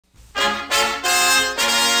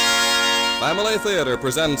Family Theater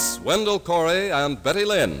presents Wendell Corey and Betty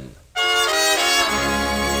Lynn.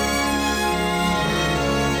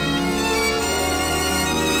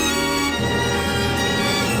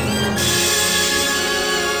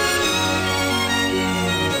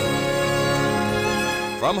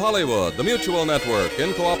 From Hollywood, the Mutual Network,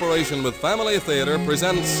 in cooperation with Family Theater,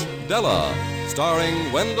 presents Della,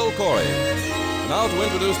 starring Wendell Corey. Now to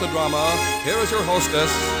introduce the drama, here is your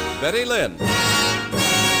hostess, Betty Lynn.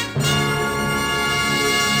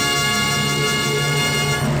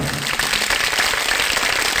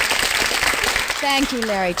 Thank you,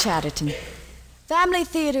 Larry Chatterton. Family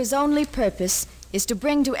Theater's only purpose is to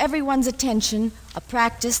bring to everyone's attention a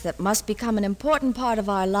practice that must become an important part of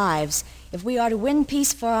our lives if we are to win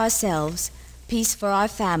peace for ourselves, peace for our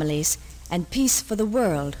families, and peace for the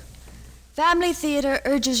world. Family Theater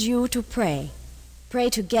urges you to pray. Pray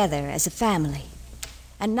together as a family.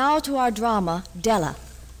 And now to our drama, Della,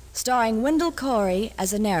 starring Wendell Corey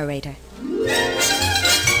as a narrator.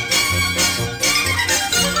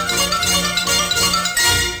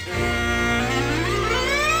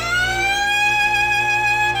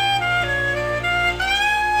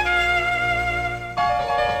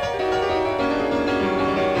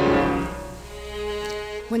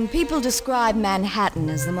 When people describe Manhattan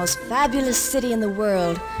as the most fabulous city in the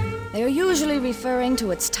world, they are usually referring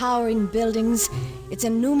to its towering buildings, its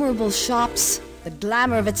innumerable shops, the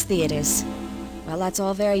glamour of its theaters. Well, that's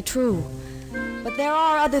all very true. But there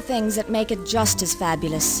are other things that make it just as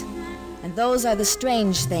fabulous. And those are the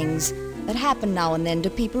strange things that happen now and then to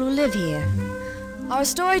people who live here. Our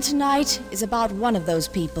story tonight is about one of those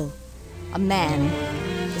people, a man.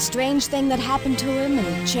 The strange thing that happened to him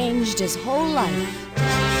and changed his whole life.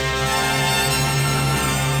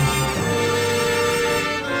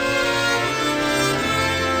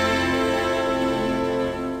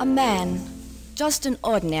 A man, just an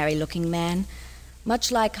ordinary-looking man,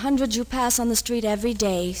 much like hundreds you pass on the street every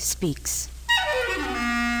day, speaks.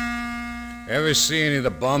 Ever see any of the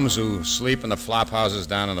bums who sleep in the flop houses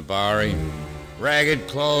down in the Bowery? Ragged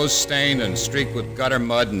clothes, stained and streaked with gutter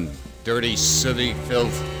mud and dirty, sooty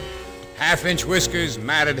filth. Half-inch whiskers,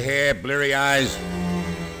 matted hair, bleary eyes.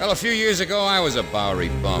 Well, a few years ago, I was a Bowery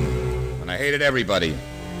bum, and I hated everybody.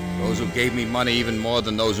 Those who gave me money even more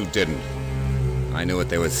than those who didn't. I knew what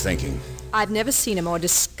they were thinking. I've never seen a more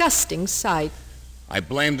disgusting sight. I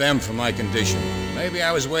blamed them for my condition. Maybe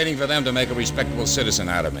I was waiting for them to make a respectable citizen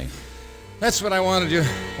out of me. That's what I want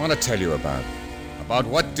to tell you about. About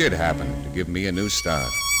what did happen to give me a new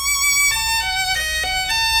start.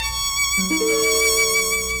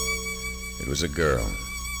 It was a girl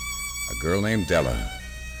named Della.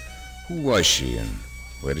 Who was she and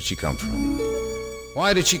where did she come from?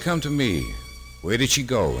 Why did she come to me? Where did she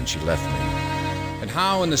go when she left me? And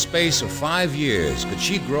how in the space of 5 years could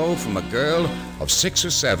she grow from a girl of 6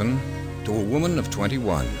 or 7 to a woman of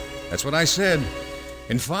 21? That's what I said.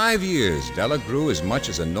 In 5 years, Della grew as much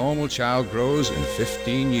as a normal child grows in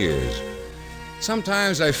 15 years.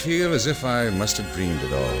 Sometimes I feel as if I must have dreamed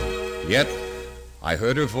it all. Yet, I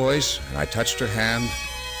heard her voice, and I touched her hand,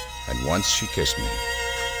 and once she kissed me.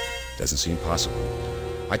 Doesn't seem possible.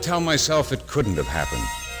 I tell myself it couldn't have happened,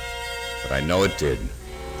 but I know it did.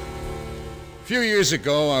 A few years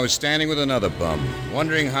ago, I was standing with another bum,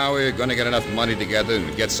 wondering how we were going to get enough money together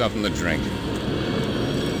to get something to drink.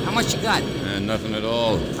 How much you got? Nothing at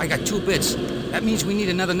all. I got 2 bits. That means we need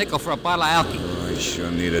another nickel for a bottle of alky. Oh, I sure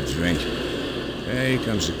need a drink. Hey, here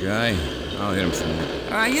comes a guy. I'll hit him for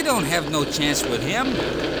it. You don't have no chance with him.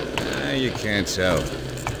 You can't tell.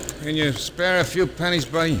 Can you spare a few pennies,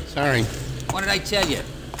 buddy? Sorry. What did I tell you?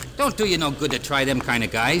 Don't do you no good to try them kind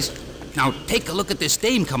of guys. Now, take a look at this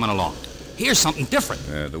dame coming along. Here's something different.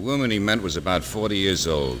 The woman he meant was about 40 years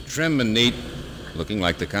old, trim and neat, looking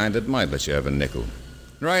like the kind that might let you have a nickel.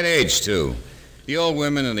 Right age, too. The old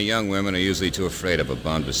women and the young women are usually too afraid of a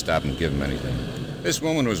bum to stop and give them anything. This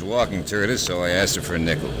woman was walking toward us, so I asked her for a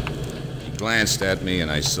nickel. She glanced at me, and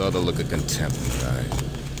I saw the look of contempt in her eyes.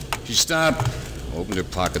 She stopped, opened her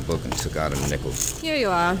pocketbook, and took out a nickel. Here you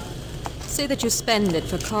are. Say that you spend it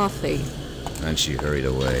for coffee. And she hurried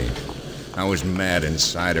away. I was mad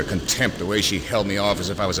inside. Her contempt, the way she held me off as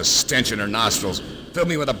if I was a stench in her nostrils, filled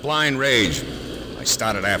me with a blind rage. I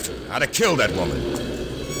started after her. I'd have killed that woman.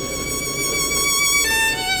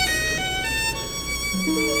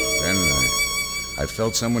 Then I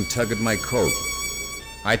felt someone tug at my coat.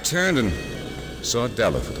 I turned and saw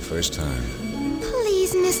Della for the first time.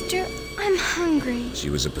 Please, mister, I'm hungry. She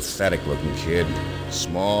was a pathetic-looking kid,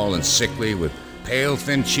 small and sickly, with pale,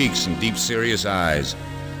 thin cheeks and deep, serious eyes.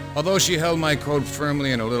 Although she held my coat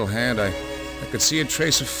firmly in her little hand, I could see a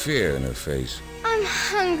trace of fear in her face. I'm I'm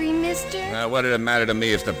hungry, mister. Now, what did it matter to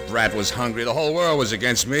me if the brat was hungry? The whole world was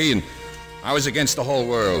against me, and I was against the whole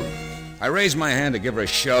world. I raised my hand to give her a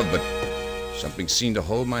shove, but something seemed to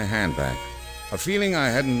hold my hand back. A feeling I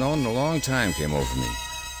hadn't known in a long time came over me.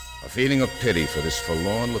 A feeling of pity for this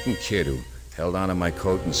forlorn-looking kid who held onto my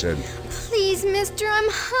coat and said, Please, mister, I'm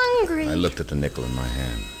hungry. I looked at the nickel in my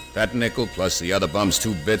hand. That nickel plus the other bum's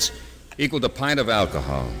 2 bits equaled a pint of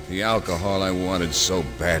alcohol. The alcohol I wanted so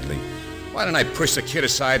badly. Why didn't I push the kid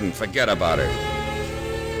aside and forget about her?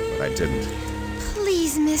 But I didn't.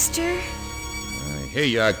 Please, mister. Here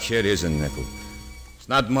you are, kid. Here's a nickel. It's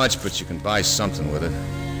not much, but you can buy something with it.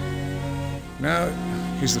 Now,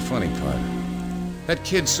 here's the funny part. That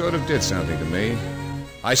kid sort of did something to me.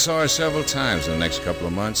 I saw her several times in the next couple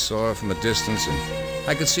of months, saw her from a distance, and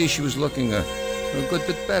I could see she was looking a good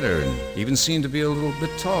bit better and even seemed to be a little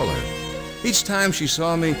bit taller. Each time she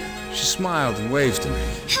saw me, she smiled and waved to me.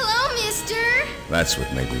 Hello, mister. That's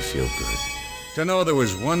what made me feel good. To know there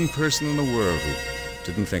was one person in the world who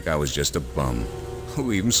didn't think I was just a bum,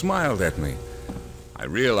 who even smiled at me. I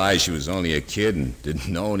realized she was only a kid and didn't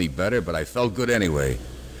know any better, but I felt good anyway.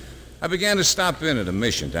 I began to stop in at a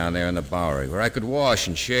mission down there in the Bowery, where I could wash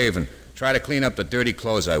and shave and try to clean up the dirty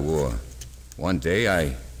clothes I wore. One day,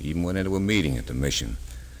 I even went into a meeting at the mission.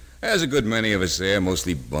 There's a good many of us there,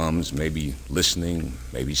 mostly bums, maybe listening,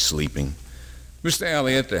 maybe sleeping. Mr.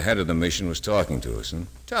 Elliott, the head of the mission, was talking to us and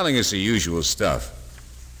telling us the usual stuff.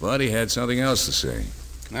 But he had something else to say.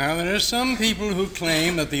 Now, there are some people who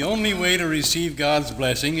claim that the only way to receive God's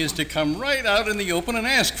blessing is to come right out in the open and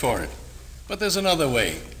ask for it. But there's another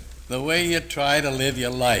way. The way you try to live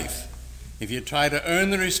your life. If you try to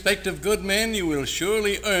earn the respect of good men, you will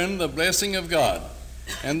surely earn the blessing of God.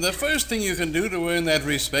 And the first thing you can do to earn that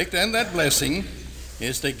respect and that blessing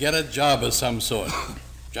is to get a job of some sort.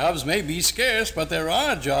 Jobs may be scarce, but there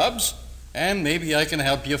are jobs, and maybe I can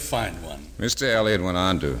help you find one. Mr. Elliott went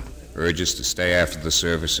on to urge us to stay after the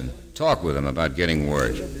service and talk with him about getting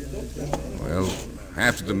work. Well,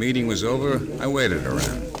 after the meeting was over, I waited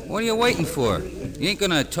around. What are you waiting for? You ain't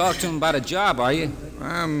gonna talk to him about a job, are you?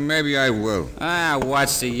 Maybe I will.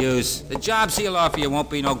 What's the use? The jobs he'll offer you won't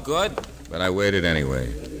be no good. But I waited anyway.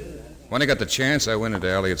 When I got the chance, I went into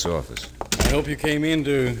Elliott's office. I hope you came in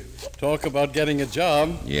to talk about getting a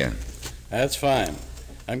job. Yeah. That's fine.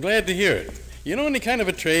 I'm glad to hear it. You know any kind of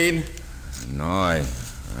a trade? No, I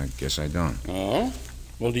guess I don't. Oh?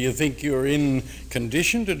 Well, do you think you're in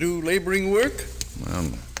condition to do laboring work?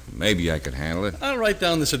 Well, maybe I could handle it. I'll write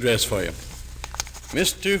down this address for you.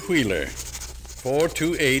 Mr. Wheeler,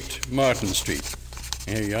 428 Martin Street.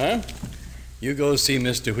 Here you are. You go see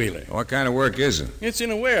Mr. Wheeler. What kind of work is it? It's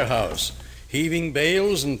in a warehouse. Heaving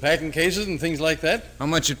bales and packing cases and things like that. How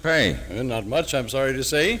much it pay? Not much, I'm sorry to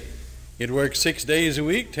say. It works 6 days a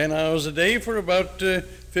week, 10 hours a day for about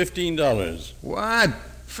 $15. What?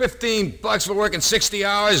 $15 for working 60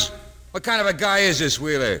 hours? What kind of a guy is this,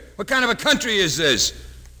 Wheeler? What kind of a country is this?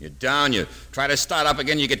 You're down, you try to start up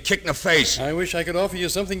again, you get kicked in the face. I wish I could offer you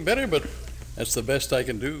something better, but that's the best I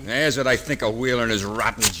can do. There's what I think of Wheeler and his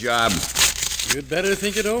rotten job. You'd better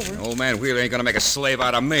think it over. Old man Wheeler ain't gonna make a slave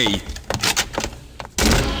out of me.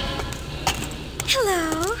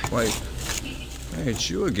 Hello. Why, hey, it's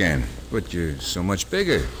you again. But you're so much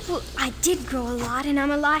bigger. Well, I did grow a lot, and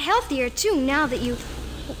I'm a lot healthier, too, now that you...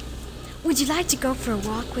 Would you like to go for a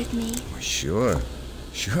walk with me? Sure.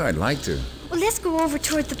 Sure, I'd like to. Well, let's go over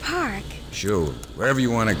toward the park. Sure, wherever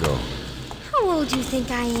you want to go. How old do you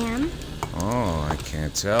think I am? Oh, I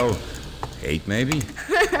can't tell. 8, maybe?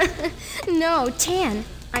 No, 10.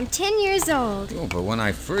 I'm 10 years old. Oh, but when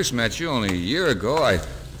I first met you only a year ago, I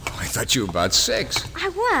thought you were about 6.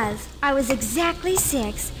 I was exactly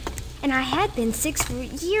 6. And I had been 6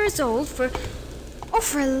 years old for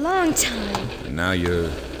a long time. And now you're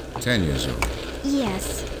 10 years old.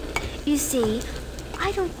 Yes. You see,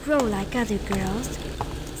 I don't grow like other girls.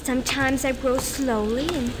 Sometimes I grow slowly,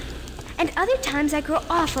 and other times I grow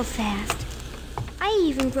awful fast. I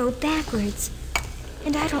even grow backwards.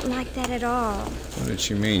 And I don't like that at all. What did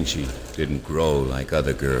she mean she didn't grow like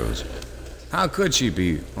other girls? How could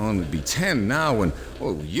she only be 10 now when,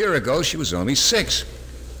 a year ago she was only 6?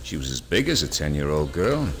 She was as big as a 10-year-old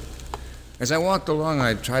girl. As I walked along,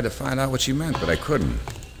 I tried to find out what she meant, but I couldn't.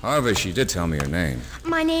 However, she did tell me her name.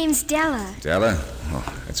 My name's Della. Della? Oh,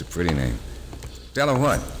 that's a pretty name. Della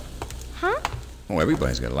what? Huh? Oh,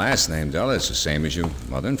 everybody's got a last name, Della. It's the same as your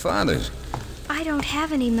mother and father's. I don't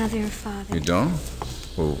have any mother or father. You don't?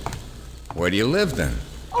 Well, where do you live then?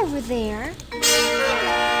 Over there.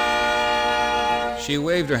 She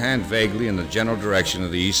waved her hand vaguely in the general direction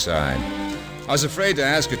of the east side. I was afraid to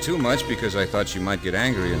ask her too much because I thought she might get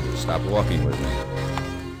angry and stop walking with me.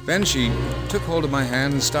 Then she took hold of my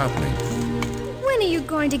hand and stopped me. When are you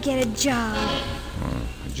going to get a job?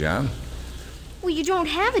 A job? Well, you don't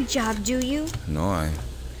have a job, do you? No,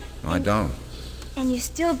 I don't. And you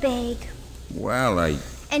still beg. Well,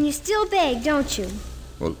 And you still beg, don't you?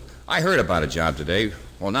 Well, I heard about a job today.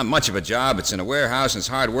 Well, not much of a job. It's in a warehouse and it's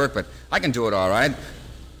hard work, but I can do it all right.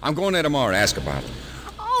 I'm going there tomorrow to ask about it.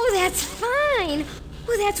 Oh, that's fine.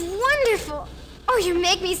 Oh, that's wonderful. Oh, you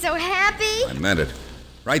make me so happy. I meant it.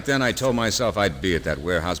 Right then, I told myself I'd be at that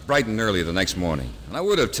warehouse bright and early the next morning. And I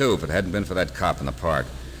would have, too, if it hadn't been for that cop in the park.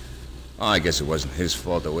 Oh, I guess it wasn't his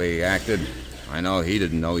fault the way he acted. I know he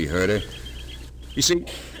didn't know he hurt her. You see,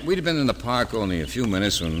 we'd have been in the park only a few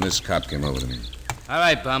minutes when this cop came over to me. All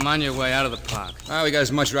right, bum, on your way out of the park. Oh, we got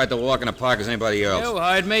as much right to walk in the park as anybody else. You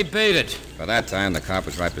heard me, beat it. By that time, the cop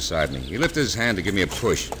was right beside me. He lifted his hand to give me a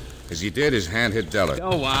push. As he did, his hand hit Della.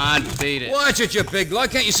 Go on, beat it. Watch it, you big lug.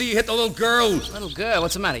 Can't you see you hit the little girl? Little girl,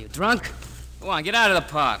 what's the matter? You drunk? Go on, get out of the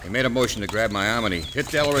park. He made a motion to grab my arm, and he hit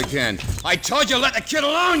Della again. I told you, let the kid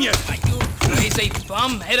alone, you! You crazy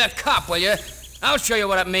bum. Hit a cop, will you? I'll show you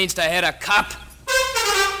what it means to hit a cop.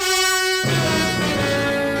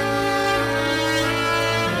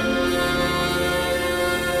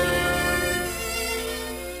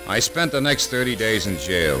 I spent the next 30 days in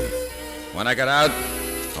jail. When I got out,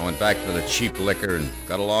 I went back to the cheap liquor and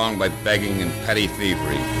got along by begging and petty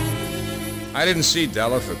thievery. I didn't see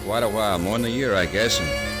Della for quite a while, more than a year, I guess, and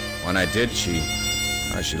when I did, she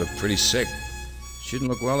looked pretty sick. She didn't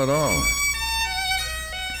look well at all.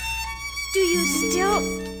 Do you still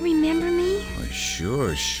remember me? Oh,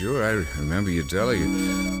 sure. I remember you, Della.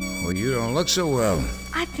 You don't look so well.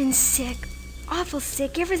 I've been sick. Awful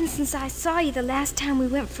sick ever since I saw you the last time we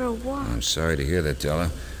went for a walk. I'm sorry to hear that, Della.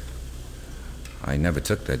 I never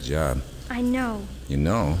took that job. I know. You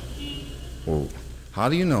know? Well, how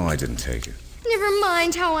do you know I didn't take it? Never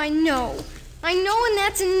mind how I know. I know, and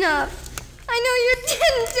that's enough. I know you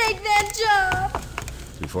didn't take that job.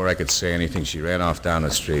 Before I could say anything, she ran off down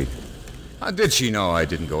the street. How did she know I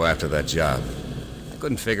didn't go after that job? I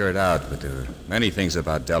couldn't figure it out, but there were many things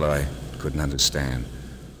about Della I couldn't understand.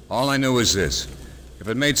 All I knew was this. If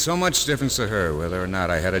it made so much difference to her whether or not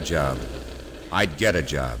I had a job, I'd get a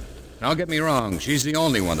job. Now, don't get me wrong, she's the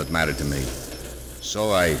only one that mattered to me.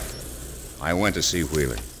 So I went to see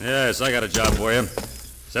Wheeler. Yes, I got a job for you.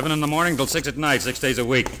 7 in the morning till 6 at night, 6 days a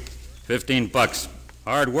week. $15.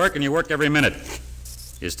 Hard work, and you work every minute.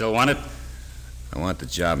 You still want it? I want the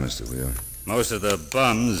job, Mr. Wheeler. Most of the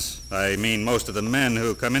bums, I mean most of the men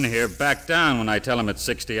who come in here, back down when I tell them it's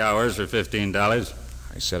 60 hours for $15.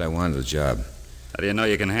 I said I wanted the job. How do you know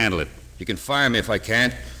you can handle it? You can fire me if I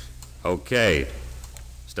can't. Okay.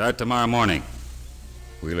 Start tomorrow morning.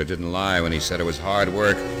 Wheeler didn't lie when he said it was hard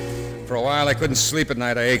work. For a while, I couldn't sleep at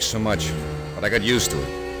night. I ached so much. But I got used to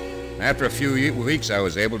it. After a few weeks, I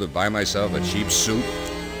was able to buy myself a cheap suit,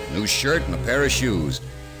 a new shirt, and a pair of shoes.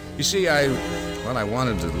 You see, I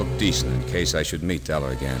wanted to look decent in case I should meet Della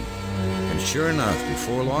again. And sure enough,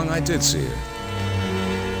 before long, I did see her.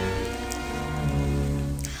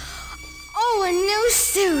 Oh, a new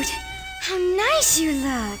suit. How nice you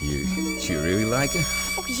look. You really like her?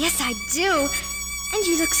 Oh, yes, I do. And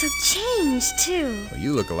you look so changed, too. Well,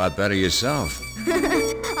 you look a lot better yourself.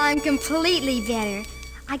 I'm completely better.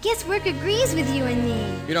 I guess work agrees with you and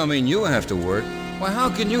me. You don't mean you have to work. Why, how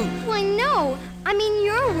can you... Why, no. I mean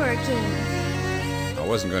you're working. I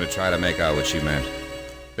wasn't going to try to make out what she meant.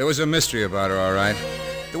 There was a mystery about her, all right.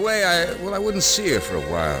 The way I wouldn't see her for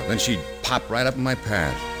a while. Then she'd pop right up in my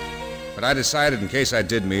path. But I decided in case I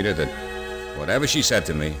did meet her that whatever she said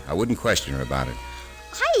to me, I wouldn't question her about it.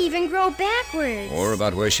 I even grow backwards. Or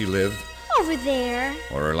about where she lived. Over there.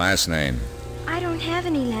 Or her last name. I don't have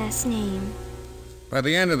any last name. By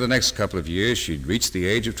the end of the next couple of years, she'd reached the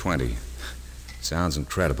age of 20. Sounds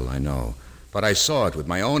incredible, I know. But I saw it with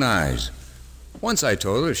my own eyes. Once I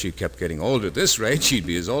told her if she kept getting older at this rate, she'd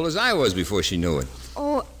be as old as I was before she knew it.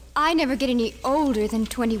 Oh, I never get any older than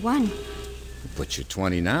 21. But you're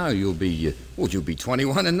 20 now. You'll be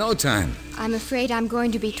 21 in no time. I'm afraid I'm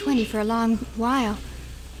going to be 20 for a long while.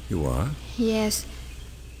 You are? Yes.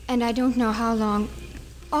 And I don't know how long.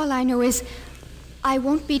 All I know is I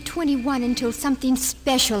won't be 21 until something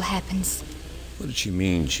special happens. What did she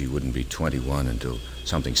mean she wouldn't be 21 until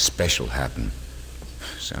something special happened?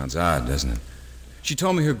 Sounds odd, doesn't it? She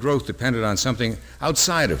told me her growth depended on something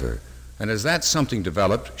outside of her, and as that something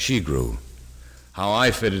developed, she grew. How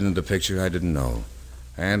I fitted into the picture, I didn't know.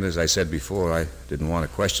 And as I said before, I didn't want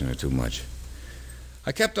to question her too much.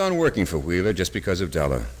 I kept on working for Wheeler just because of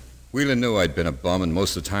Della. Wheeler knew I'd been a bum, and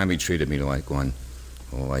most of the time he treated me like one.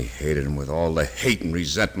 Oh, I hated him with all the hate and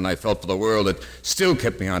resentment I felt for the world that still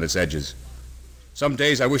kept me on its edges. Some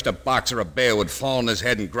days I wished a box or a bale would fall on his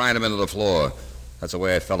head and grind him into the floor. That's the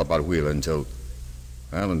way I felt about Wheeler until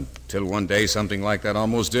one day something like that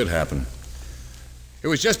almost did happen. It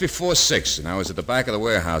was just before 6, and I was at the back of the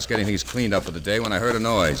warehouse getting things cleaned up for the day when I heard a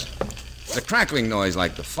noise. A crackling noise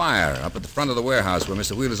like the fire up at the front of the warehouse where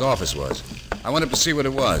Mr. Wheeler's office was. I went up to see what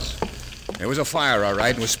it was. There was a fire, all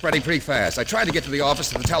right, and was spreading pretty fast. I tried to get to the office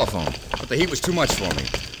to the telephone, but the heat was too much for me.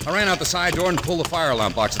 I ran out the side door and pulled the fire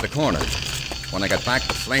alarm box at the corner. When I got back,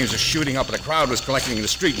 the flames were shooting up and the crowd was collecting in the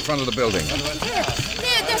street in front of the building.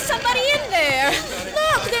 There's somebody in there.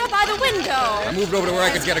 Look, there by the window. I moved over to where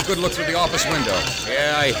I could get a good look through the office window.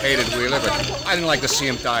 Yeah, I hated Wheeler, but I didn't like to see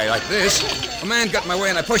him die like this. A man got in my way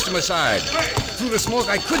and I pushed him aside. Through the smoke,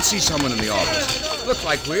 I could see someone in the office. It looked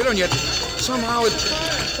like Wheeler, and yet somehow it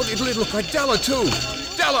looked like Della, too.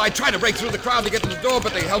 Della, I tried to break through the crowd to get to the door,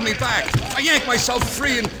 but they held me back. I yanked myself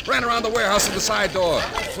free and ran around the warehouse to the side door.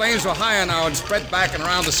 Flames were higher now and spread back and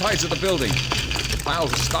around the sides of the building. The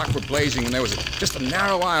piles of stock were blazing, and there was just a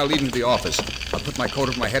narrow aisle leading to the office. I put my coat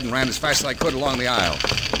over my head and ran as fast as I could along the aisle.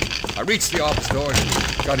 I reached the office door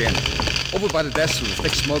and got in. Over by the desk through the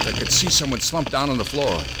thick smoke, I could see someone slumped down on the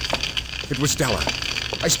floor. It was Della.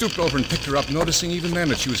 I stooped over and picked her up, noticing even then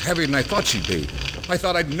that she was heavier than I thought she'd be. I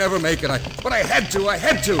thought I'd never make it, but I had to. I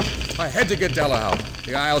had to get Della out.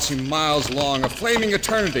 The aisle seemed miles long, a flaming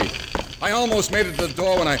eternity. I almost made it to the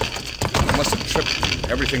door when I must have tripped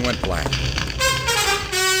and everything went black.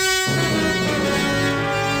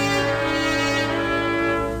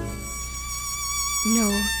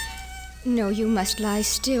 No, you must lie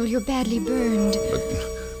still. You're badly burned.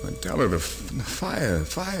 But Della, the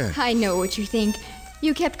fire. I know what you think.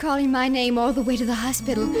 You kept calling my name all the way to the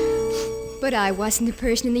hospital. But I wasn't the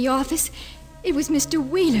person in the office. It was Mr.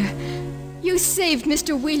 Wheeler. You saved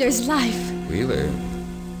Mr. Wheeler's life. Wheeler?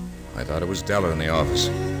 I thought it was Della in the office.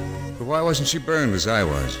 But why wasn't she burned as I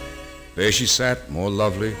was? There she sat, more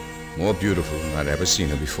lovely, more beautiful than I'd ever seen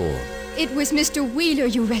her before. It was Mr. Wheeler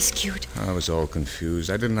you rescued. I was all confused.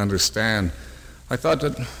 I didn't understand. I thought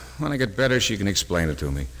that when I get better, she can explain it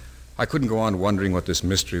to me. I couldn't go on wondering what this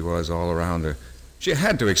mystery was all around her. She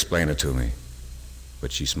had to explain it to me.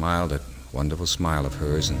 But she smiled, that wonderful smile of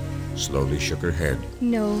hers, and slowly shook her head.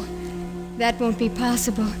 No, that won't be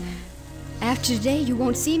possible. After today, you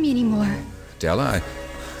won't see me anymore. Della,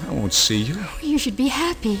 I won't see you. You should be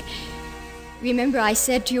happy. Remember I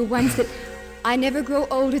said to you once that I never grow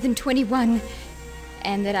older than 21,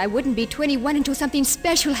 and that I wouldn't be 21 until something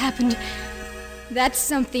special happened. That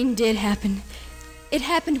something did happen. It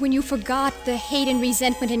happened when you forgot the hate and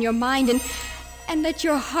resentment in your mind and let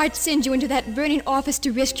your heart send you into that burning office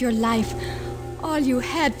to risk your life, all you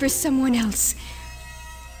had for someone else.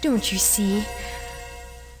 Don't you see?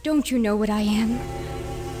 Don't you know what I am?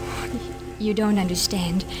 You don't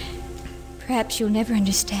understand. Perhaps you'll never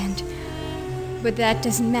understand. But that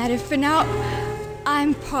doesn't matter. For now,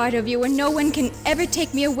 I'm part of you, and no one can ever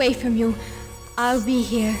take me away from you. I'll be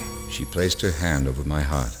here. She placed her hand over my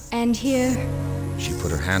heart. And here. She put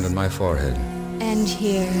her hand on my forehead. And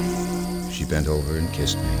here. She bent over and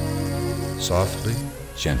kissed me. Softly,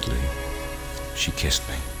 gently, she kissed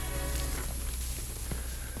me.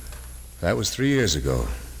 That was 3 years ago,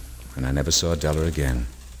 and I never saw Della again.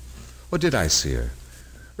 Or did I see her?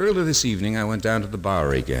 Earlier this evening, I went down to the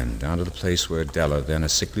Bowery again, down to the place where Della, then a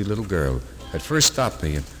sickly little girl, had first stopped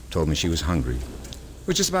me and told me she was hungry. It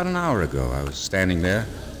was just about an hour ago. I was standing there,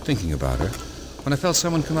 thinking about her, when I felt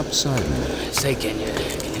someone come up beside me. Say, can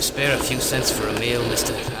you spare a few cents for a meal,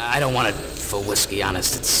 mister? I don't want it for whiskey,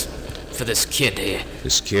 honest. It's for this kid here.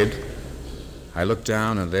 This kid? I looked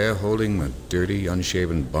down, and there, holding a dirty,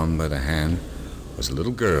 unshaven bum by the hand, was a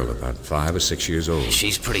little girl about 5 or 6 years old.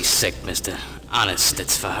 She's pretty sick, mister. Honest,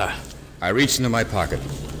 it's for her. I reached into my pocket.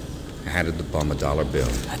 I handed the bum a $1 bill.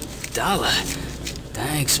 $1?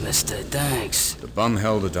 Thanks, mister, thanks. The bum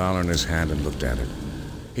held the $1 in his hand and looked at it.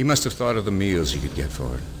 He must have thought of the meals he could get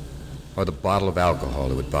for it, or the bottle of alcohol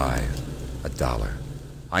he would buy. $1.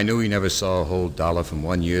 I knew he never saw a whole $1 from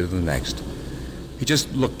 1 year to the next. He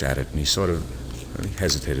just looked at it, and he he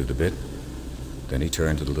hesitated a bit. Then he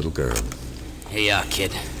turned to the little girl. Here you are,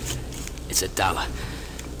 kid. It's $1.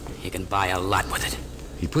 You can buy a lot with it.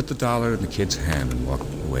 He put the $1 in the kid's hand and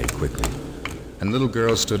walked away quickly. And the little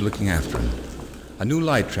girl stood looking after him. A new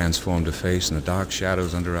light transformed her face, and the dark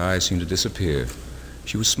shadows under her eyes seemed to disappear.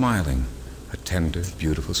 She was smiling, a tender,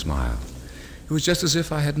 beautiful smile. It was just as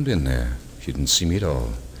if I hadn't been there. She didn't see me at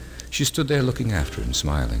all. She stood there looking after him,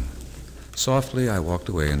 smiling. Softly, I walked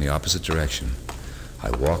away in the opposite direction. I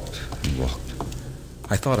walked and walked.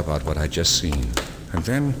 I thought about what I'd just seen, and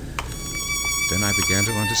then I began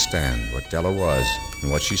to understand what Della was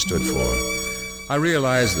and what she stood for. I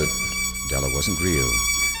realized that Della wasn't real.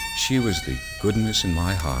 She was the goodness in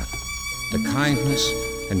my heart, the kindness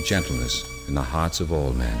and gentleness in the hearts of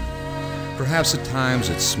all men. Perhaps at times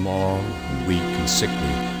it's small and weak and sickly,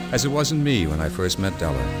 as it was in me when I first met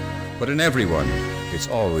Della. But in everyone, it's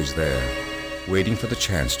always there, waiting for the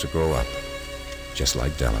chance to grow up, just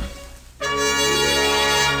like Della.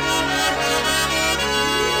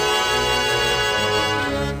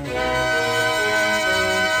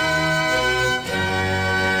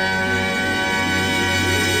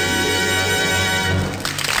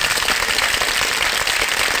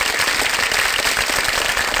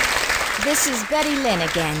 This is Betty Lynn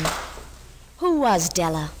again. Who was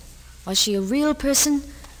Della? Was she a real person?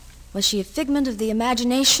 Was she a figment of the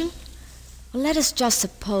imagination? Well, let us just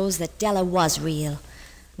suppose that Della was real.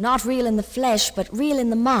 Not real in the flesh, but real in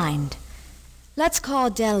the mind. Let's call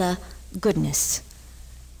Della goodness.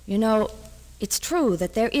 You know, it's true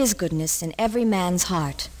that there is goodness in every man's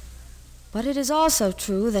heart. But it is also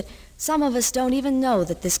true that some of us don't even know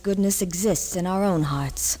that this goodness exists in our own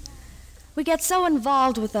hearts. We get so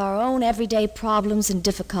involved with our own everyday problems and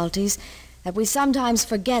difficulties that we sometimes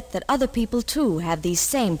forget that other people too have these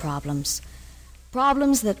same problems.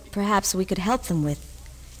 Problems that perhaps we could help them with.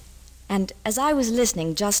 And as I was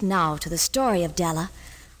listening just now to the story of Della,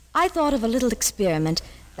 I thought of a little experiment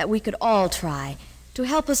that we could all try to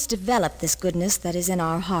help us develop this goodness that is in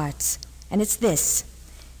our hearts. And it's this.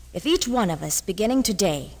 If each one of us, beginning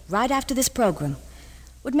today, right after this program,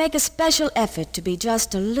 would make a special effort to be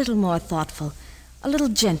just a little more thoughtful, a little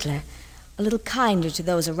gentler, a little kinder to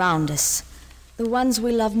those around us, the ones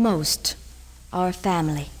we love most, our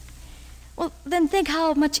family. Well, then think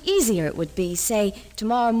how much easier it would be, say,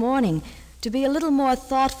 tomorrow morning, to be a little more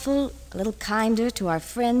thoughtful, a little kinder to our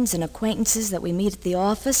friends and acquaintances that we meet at the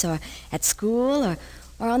office or at school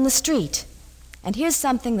or on the street. And here's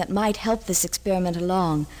something that might help this experiment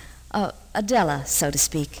along, a Della, so to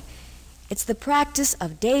speak. It's the practice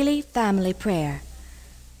of daily family prayer.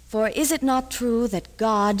 For is it not true that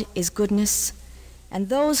God is goodness, and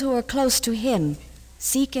those who are close to Him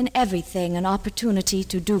seek in everything an opportunity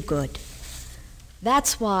to do good?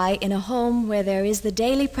 That's why in a home where there is the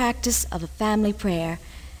daily practice of a family prayer,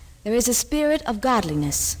 there is a spirit of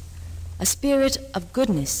godliness, a spirit of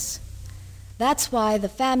goodness. That's why the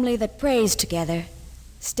family that prays together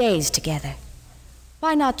stays together.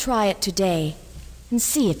 Why not try it today and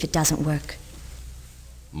see if it doesn't work?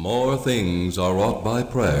 More things are wrought by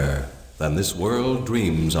prayer than this world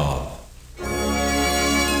dreams of.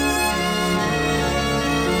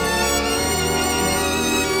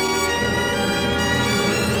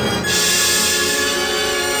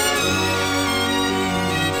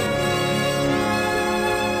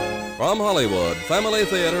 From Hollywood, Family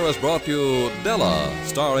Theater has brought you Della,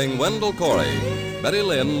 starring Wendell Corey. Betty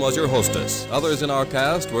Lynn was your hostess. Others in our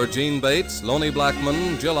cast were Gene Bates, Lonnie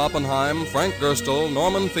Blackman, Jill Oppenheim, Frank Gerstle,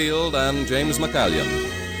 Norman Field, and James McCallion.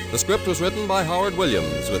 The script was written by Howard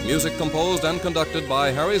Williams, with music composed and conducted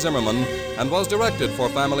by Harry Zimmerman, and was directed for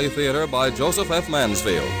Family Theater by Joseph F.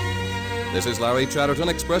 Mansfield. This is Larry Chatterton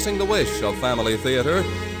expressing the wish of Family Theater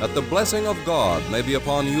that the blessing of God may be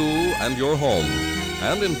upon you and your home,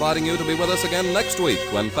 and inviting you to be with us again next week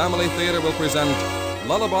when Family Theater will present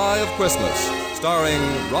Lullaby of Christmas, starring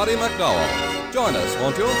Roddy McDowell. Join us,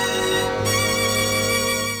 won't you?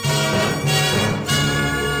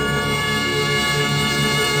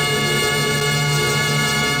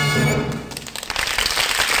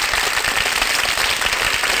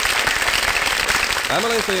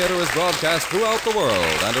 Family Theater is broadcast throughout the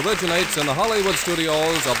world and originates in the Hollywood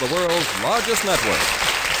studios of the world's largest network,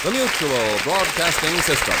 the Mutual Broadcasting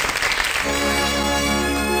System.